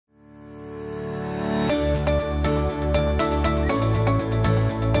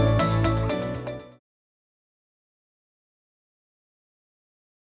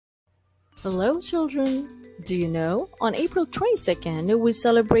Hello, children. Do you know, on April 22nd, we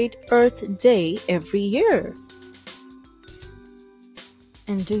celebrate Earth Day every year.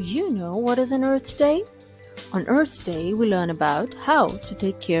 And do you know what is an Earth Day? On Earth Day, we learn about how to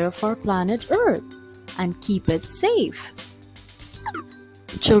take care of our planet Earth and keep it safe.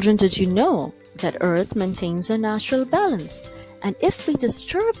 Children, did you know that Earth maintains a natural balance? And if we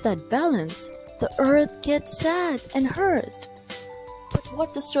disturb that balance, the Earth gets sad and hurt. But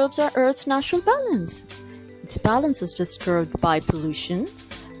what disturbs our Earth's natural balance? Its balance is disturbed by pollution,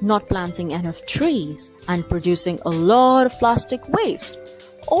 not planting enough trees, and producing a lot of plastic waste.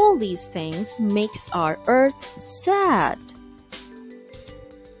 All these things makes our Earth sad.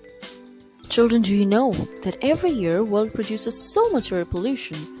 Children, do you know that every year world produces so much air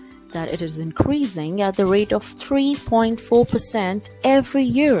pollution that it is increasing at the rate of 3.4% every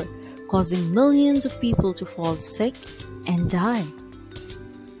year, causing millions of people to fall sick and die.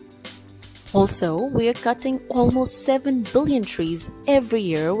 Also, we are cutting almost 7 billion trees every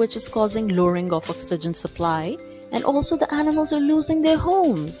year, which is causing lowering of oxygen supply, and also the animals are losing their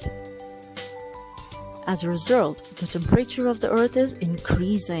homes. As a result, the temperature of the earth is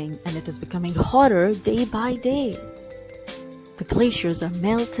increasing and it is becoming hotter day by day. The glaciers are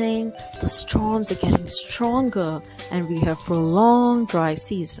melting, the storms are getting stronger, and we have prolonged dry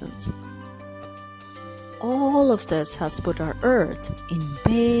seasons. All of this has put our Earth in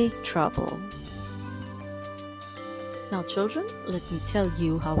big trouble. Now, children, let me tell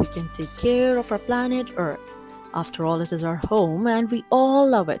you how we can take care of our planet Earth. After all, it is our home and we all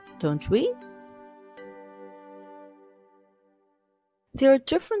love it, don't we? There are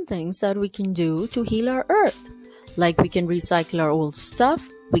different things that we can do to heal our Earth. Like we can recycle our old stuff,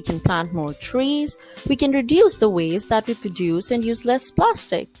 we can plant more trees, we can reduce the waste that we produce and use less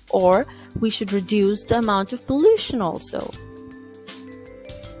plastic, or we should reduce the amount of pollution also.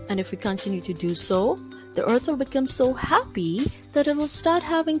 And if we continue to do so, the earth will become so happy that it will start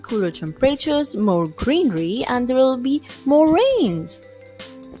having cooler temperatures, more greenery, and there will be more rains.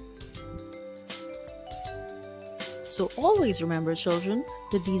 So always remember, children,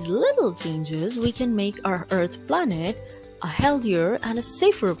 that these little changes we can make our Earth planet a healthier and a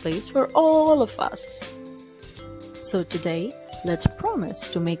safer place for all of us. So today, let's promise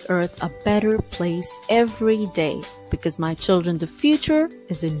to make Earth a better place every day, because my children, the future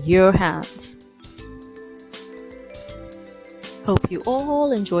is in your hands. Hope you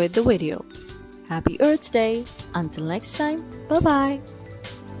all enjoyed the video. Happy Earth Day. Until next time, bye-bye.